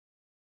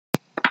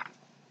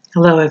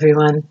Hello,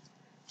 everyone.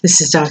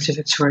 This is Dr.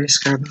 Victoria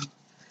Scarborough,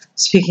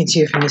 speaking to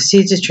you from the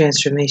Seeds of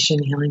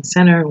Transformation Healing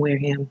Center in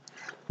Wareham,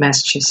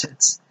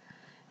 Massachusetts.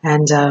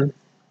 And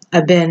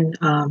I've been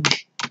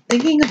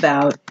thinking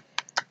about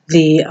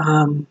the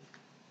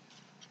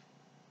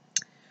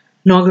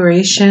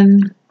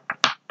inauguration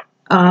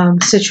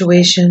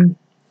situation,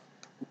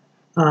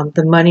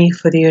 the money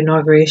for the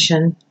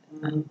inauguration,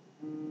 and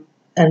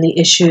the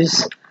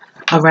issues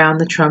around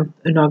the Trump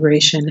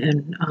inauguration,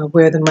 and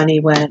where the money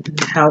went and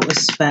how it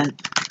was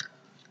spent,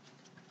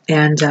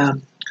 and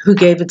who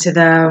gave it to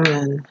them,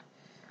 and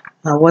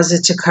was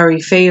it to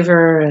curry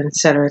favor, and et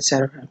cetera, et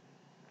cetera.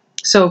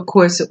 So, of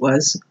course, it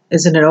was,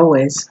 isn't it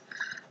always?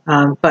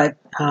 But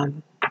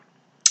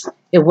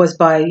it was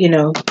by,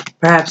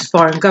 perhaps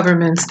foreign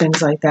governments,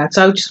 things like that.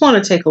 So I just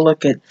want to take a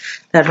look at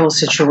that whole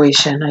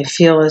situation. I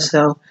feel as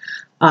though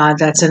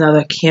that's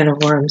another can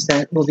of worms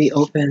that will be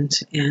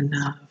opened and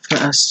for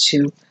us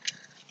to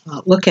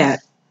look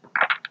at.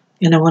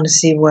 And I want to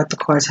see what the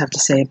cards have to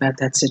say about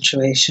that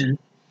situation.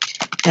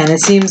 And it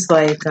seems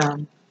like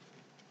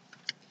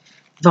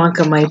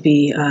Ivanka might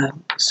be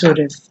sort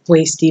of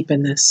waist deep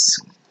in this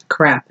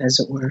crap, as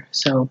it were.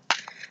 So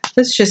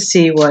let's just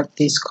see what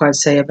these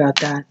cards say about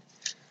that.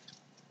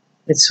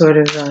 It's sort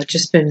of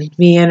just been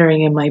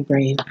meandering in my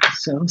brain.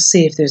 So we'll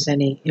see if there's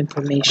any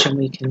information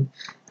we can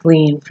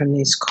glean from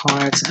these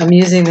cards. I'm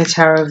using the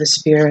Tarot of the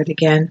Spirit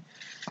again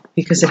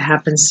because it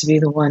happens to be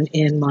the one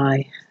in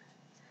my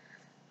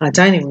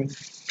dining room.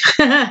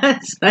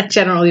 It's not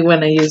generally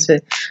when I use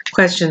it,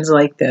 questions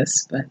like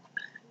this, but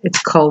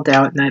it's cold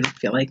out and I don't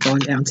feel like going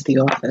down to the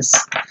office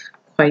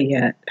quite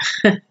yet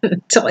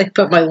until I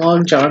put my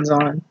long johns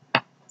on.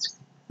 It's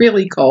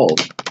really cold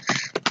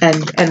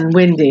and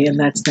windy, and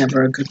that's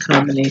never a good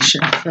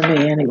combination for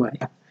me anyway.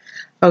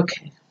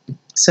 Okay,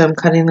 so I'm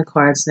cutting the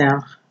cards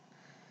now.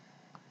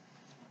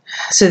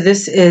 So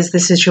this is the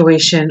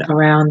situation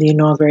around the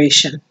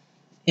inauguration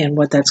and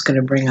what that's going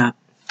to bring up.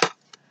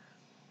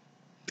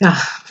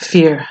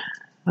 Fear.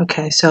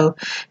 Okay, so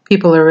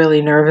people are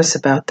really nervous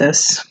about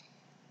this.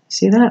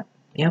 See that?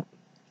 Yep.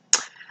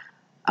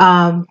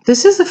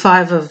 This is the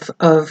Five of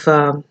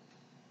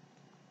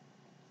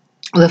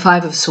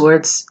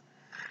Swords,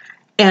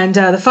 and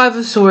the Five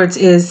of Swords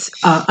is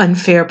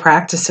unfair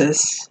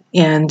practices,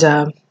 and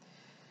I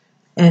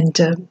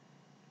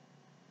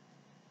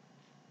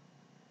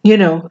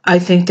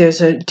think there's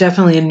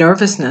definitely a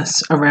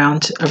nervousness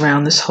around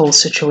this whole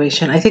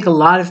situation. I think a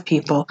lot of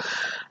people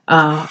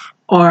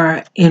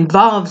are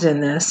involved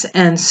in this,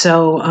 and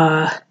so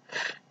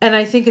and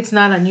I think it's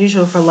not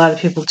unusual for a lot of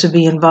people to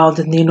be involved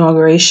in the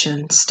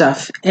inauguration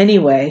stuff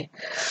anyway,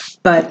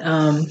 but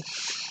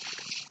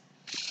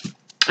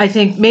I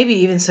think maybe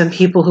even some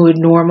people who would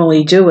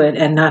normally do it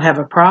and not have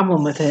a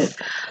problem with it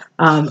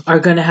are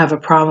going to have a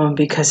problem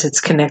because it's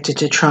connected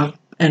to Trump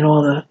and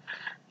all the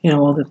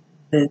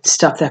the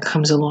stuff that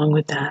comes along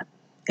with that.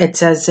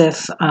 It's as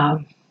if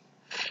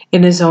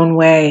in his own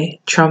way,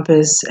 Trump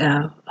is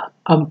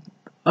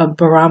a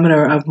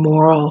barometer of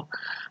moral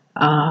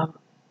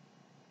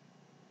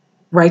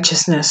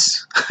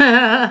righteousness.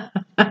 And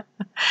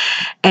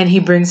he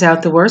brings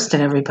out the worst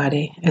in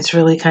everybody. It's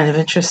really kind of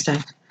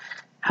interesting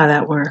how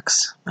that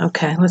works.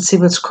 Okay, let's see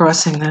what's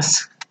crossing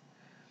this.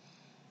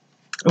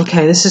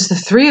 Okay, this is the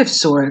Three of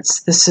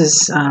Swords. This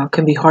is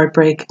can be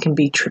heartbreak, can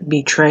be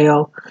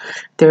betrayal.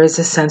 There is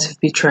a sense of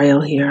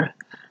betrayal here.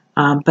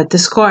 But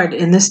this card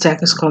in this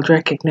deck is called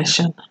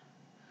Recognition.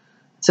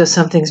 So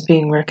something's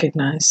being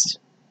recognized.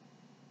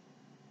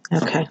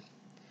 Okay.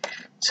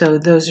 So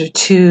those are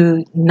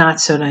two not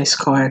so nice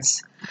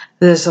cards.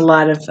 There's a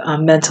lot of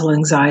mental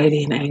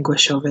anxiety and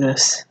anguish over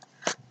this.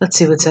 Let's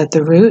see what's at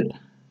the root.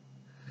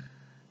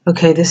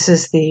 Okay, this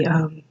is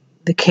the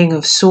King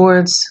of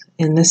Swords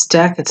in this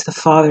deck. It's the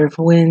Father of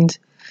Wind.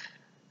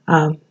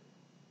 I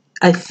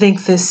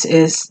think this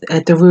is,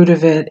 at the root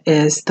of it,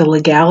 is the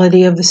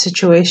legality of the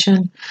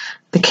situation.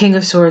 The King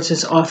of Swords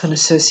is often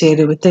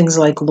associated with things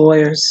like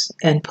lawyers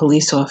and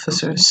police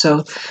officers.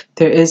 So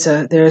there is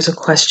a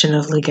question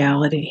of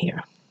legality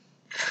here.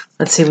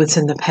 Let's see what's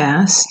in the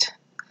past.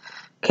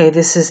 Okay,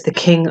 this is the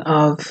King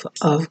of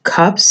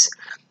Cups.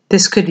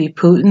 This could be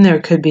Putin. There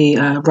could be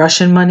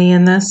Russian money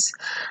in this.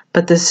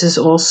 But this is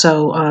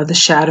also the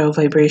shadow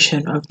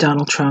vibration of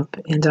Donald Trump.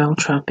 And Donald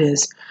Trump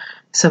is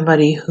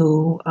somebody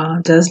who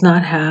does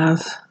not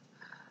have,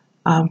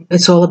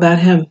 it's all about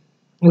him.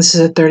 This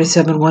is a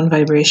 37-1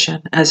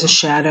 vibration. As a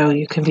shadow,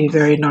 you can be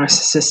very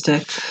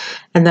narcissistic.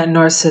 And that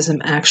narcissism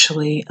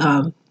actually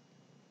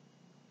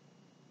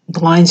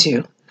blinds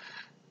you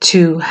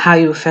to how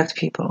you affect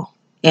people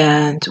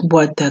and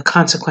what the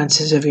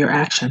consequences of your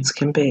actions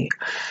can be.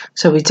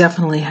 So we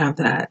definitely have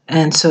that.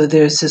 And so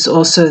there's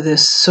also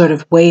this sort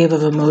of wave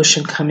of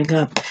emotion coming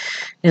up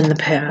in the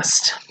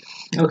past.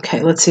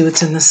 Okay, let's see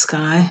what's in the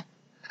sky.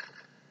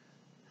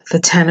 The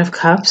Ten of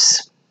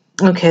Cups.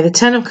 Okay, the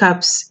Ten of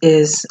Cups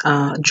is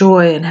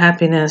joy and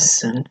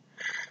happiness and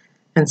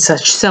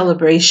such,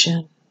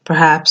 celebration,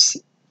 perhaps.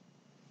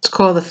 It's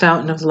called the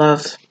Fountain of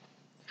Love.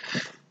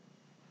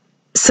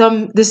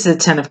 This is the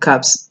Ten of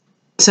Cups.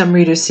 some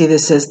readers see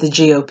this as the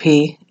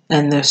GOP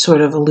and their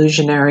sort of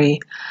illusionary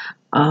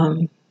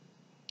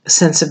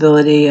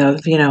sensibility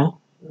of, you know,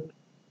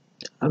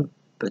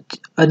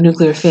 a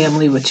nuclear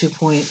family with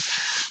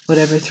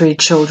 3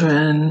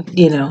 children,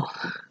 you know,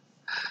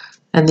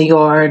 and the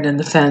yard and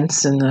the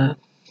fence and the,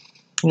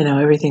 you know,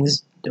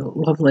 everything's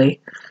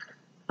lovely.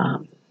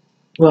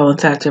 Well, in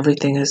fact,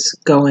 everything is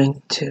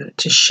going to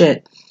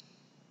shit.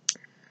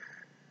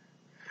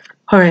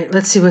 All right,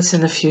 let's see what's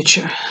in the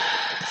future.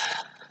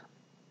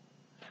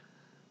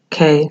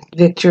 Okay,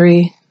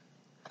 victory.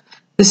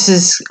 This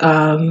is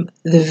the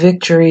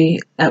victory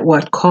at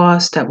what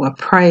cost, at what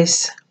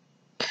price.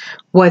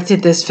 What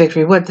did this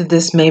victory,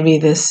 maybe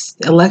this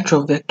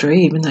electoral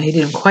victory, even though he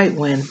didn't quite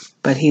win,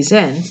 but he's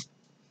in.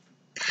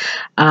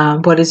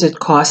 What is it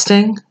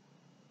costing?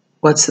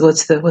 What's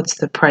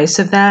the price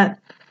of that?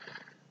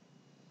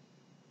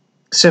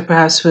 So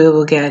perhaps we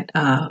will get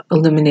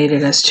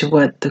illuminated as to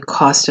what the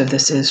cost of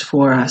this is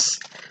for us.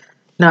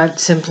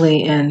 Not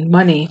simply in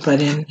money, but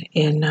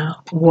in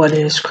what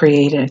it has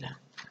created,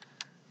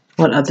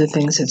 what other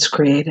things it's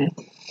created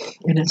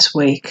in its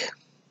wake,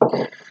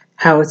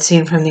 how it's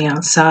seen from the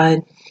outside.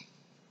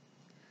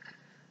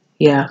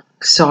 Yeah,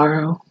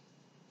 sorrow,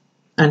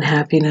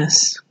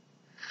 unhappiness.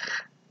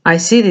 I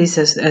see these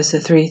as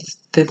the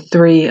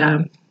three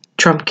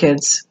Trump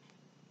kids,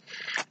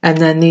 and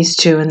then these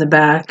 2 in the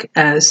back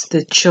as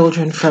the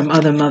children from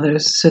other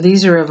mothers. So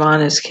these are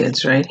Ivana's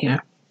kids right here.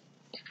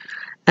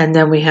 And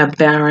then we have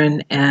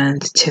Barron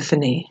and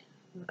Tiffany,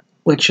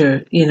 which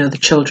are, you know, the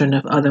children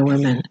of other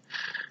women.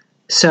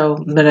 So,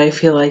 but I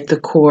feel like the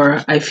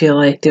core, I feel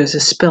like there's a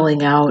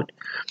spilling out.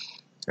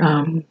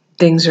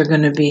 Things are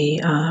going to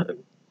be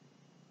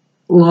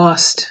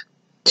lost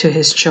to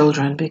his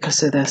children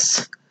because of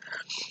this.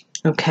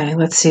 Okay,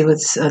 let's see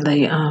what's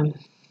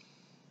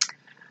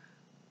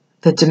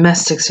the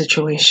domestic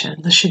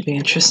situation. This should be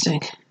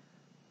interesting.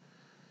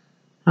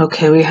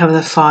 Okay, we have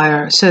the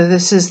fire. So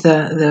this is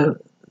the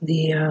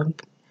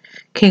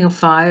King of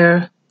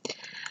Fire.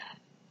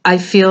 I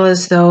feel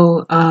as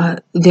though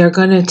they're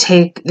going to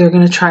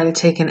try to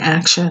take an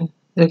action.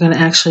 They're going to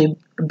actually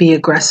be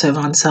aggressive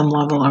on some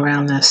level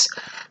around this.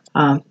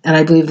 And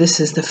I believe this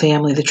is the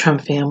family, the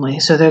Trump family.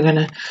 So they're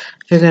going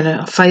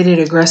to fight it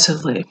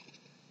aggressively.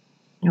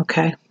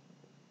 Okay.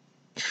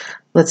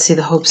 Let's see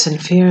the hopes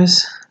and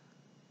fears.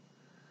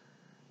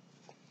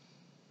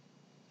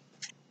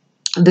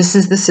 This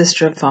is the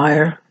Sister of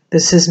Fire.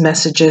 This is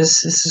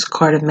messages. This is a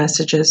card of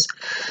messages.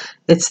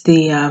 It's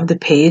the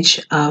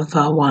Page of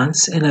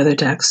Wands in other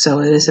decks, so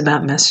it is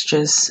about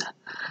messages.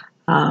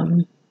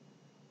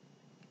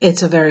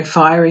 It's a very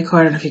fiery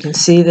card. I don't know if you can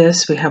see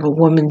this. We have a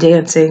woman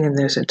dancing, and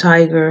there's a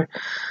tiger.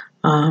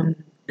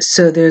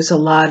 So there's a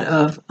lot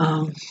of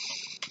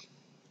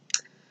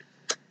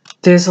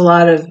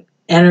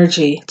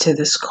energy to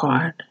this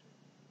card.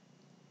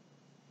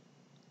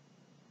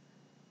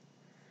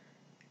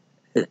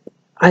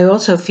 I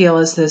also feel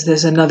as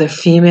there's another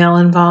female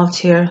involved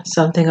here,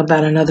 something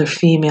about another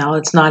female.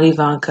 It's not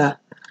Ivanka,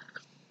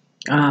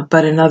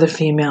 but another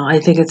female.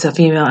 I think it's a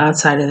female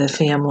outside of the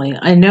family.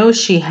 I know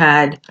she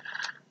had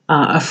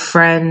a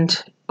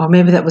friend, or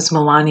maybe that was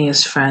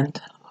Melania's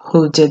friend,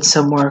 who did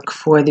some work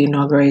for the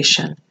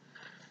inauguration.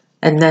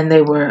 And then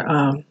they were,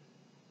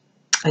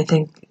 I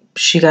think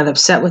she got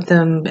upset with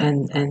them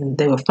and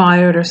they were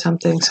fired or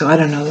something. So I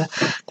don't know.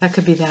 That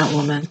could be that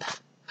woman.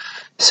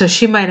 So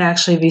she might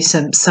actually be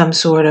some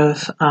sort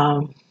of,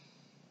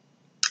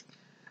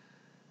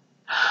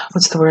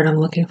 what's the word I'm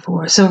looking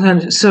for? Some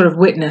kind of sort of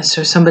witness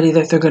or somebody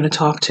that they're going to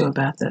talk to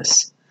about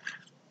this.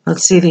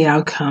 Let's see the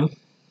outcome.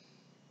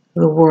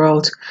 The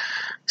world.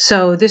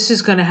 So this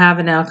is going to have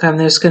an outcome.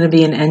 There's going to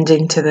be an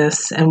ending to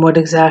this. And what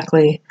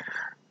exactly,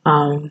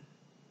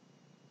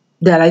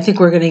 that I think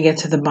we're going to get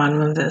to the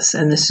bottom of this.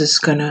 And this is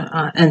going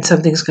to, and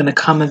something's going to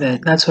come of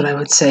it. That's what I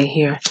would say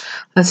here.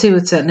 Let's see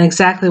what's at, and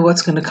exactly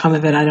what's going to come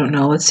of it, I don't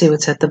know. Let's see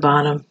what's at the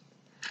bottom.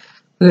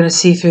 We're going to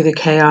see through the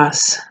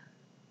chaos.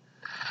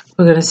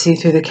 We're going to see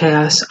through the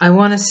chaos. I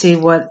want to see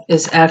what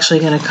is actually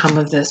going to come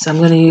of this. I'm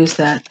going to use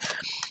the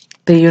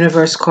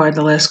universe card,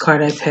 the last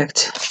card I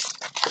picked.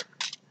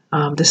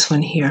 This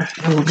one here.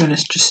 And we're going to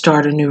just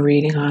start a new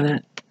reading on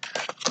it.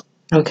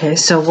 Okay,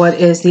 so what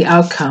is the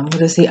outcome?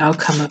 What is the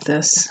outcome of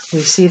this?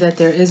 We see that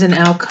there is an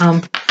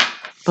outcome,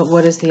 but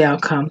what is the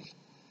outcome?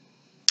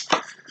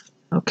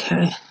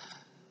 Okay.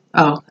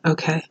 Oh,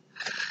 okay.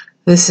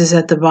 This is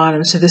at the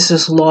bottom. So this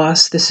is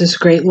loss. This is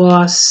great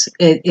loss.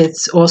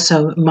 It's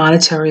also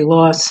monetary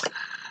loss.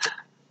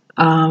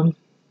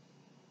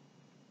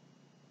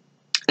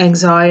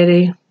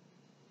 Anxiety.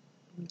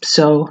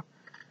 So,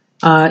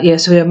 yeah,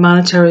 so we have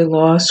monetary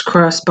loss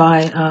crossed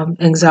by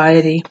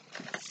anxiety.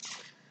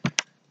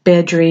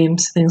 Bad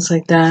dreams, things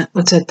like that.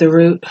 What's at the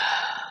root?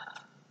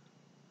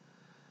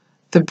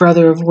 The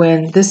Brother of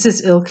Wind. This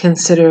is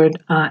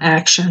ill-considered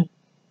action.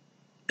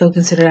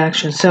 Ill-considered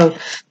action. So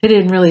they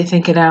didn't really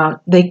think it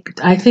out.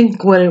 I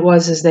think what it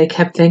was is they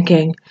kept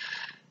thinking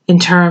in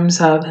terms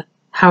of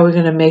how we're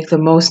going to make the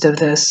most of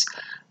this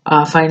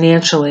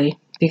financially,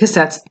 because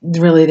that's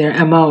really their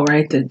MO,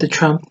 right? The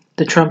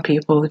Trump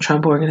people, the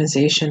Trump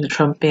organization, the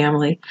Trump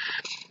family.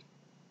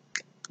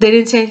 They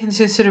didn't take into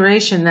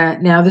consideration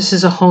that now this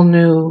is a whole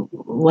new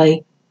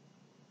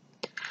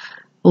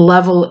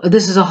level.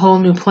 This is a whole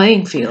new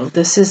playing field.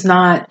 This is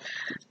not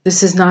the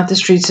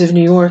streets of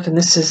New York, and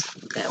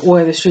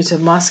or the streets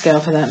of Moscow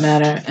for that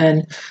matter.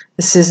 And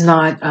this is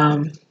not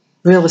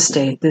real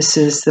estate. This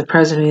is the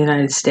President of the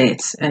United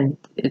States, and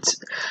it's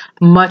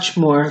much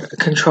more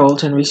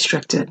controlled and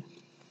restricted.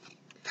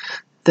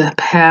 The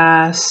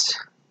past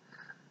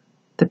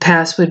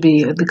would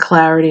be the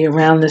clarity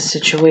around the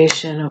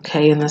situation,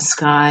 okay, in the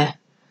sky.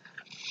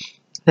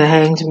 The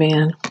Hanged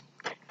Man.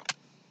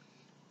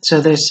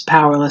 So there's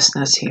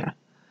powerlessness here.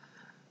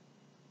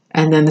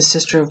 And then the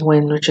Sister of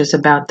Wind, which is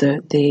about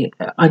the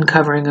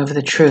uncovering of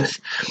the truth.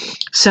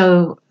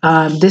 So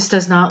this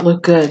does not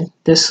look good.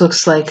 This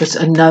looks like it's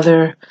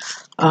another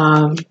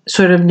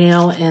sort of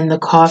nail in the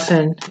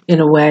coffin, in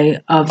a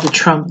way, of the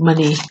Trump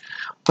money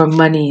or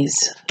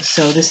monies.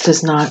 So this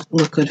does not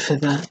look good for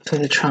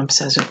the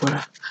Trumps, as it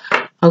were.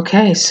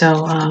 Okay,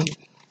 so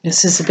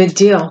this is a big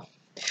deal.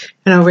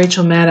 You know,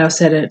 Rachel Maddow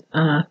said it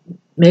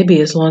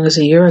maybe as long as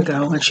a year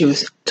ago when she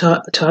was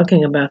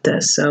talking about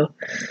this. So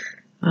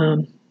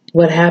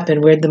what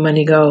happened? Where'd the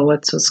money go?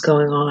 What's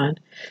going on?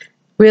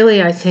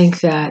 Really, I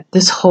think that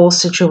this whole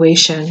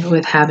situation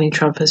with having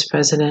Trump as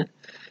president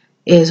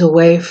is a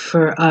way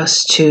for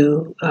us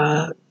to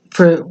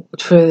for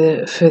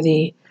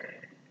the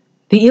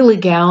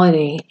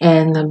illegality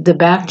and the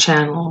back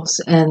channels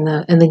and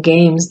the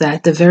games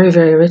that the very,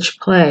 very rich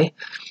play.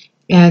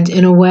 And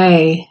in a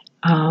way,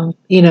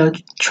 you know,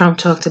 Trump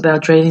talked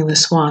about draining the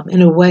swamp.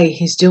 In a way,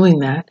 he's doing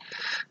that,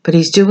 but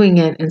he's doing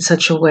it in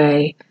such a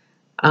way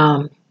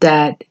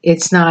that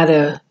it's not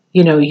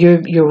you know,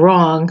 you're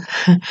wrong,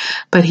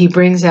 but he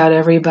brings out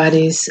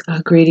everybody's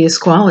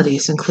greediest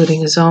qualities,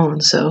 including his own.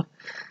 So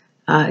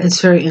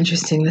it's very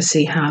interesting to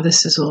see how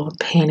this is all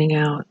panning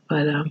out.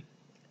 But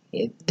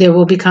there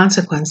will be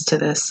consequence to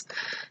this,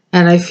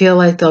 and I feel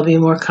like there'll be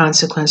more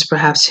consequence,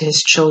 perhaps, to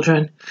his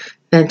children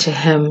than to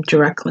him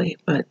directly.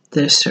 But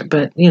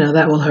you know,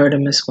 that will hurt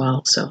him as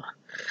well. So,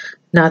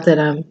 not that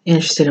I'm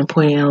interested in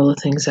pointing out all the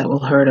things that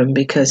will hurt him,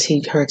 because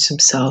he hurts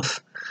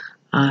himself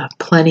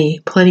plenty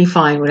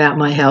fine without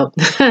my help.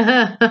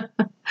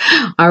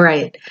 All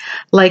right,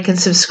 like and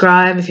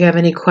subscribe. If you have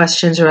any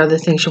questions or other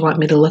things you want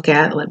me to look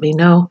at, let me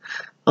know.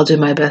 I'll do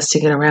my best to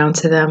get around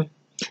to them.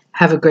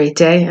 Have a great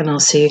day, and I'll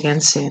see you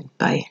again soon.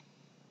 Bye.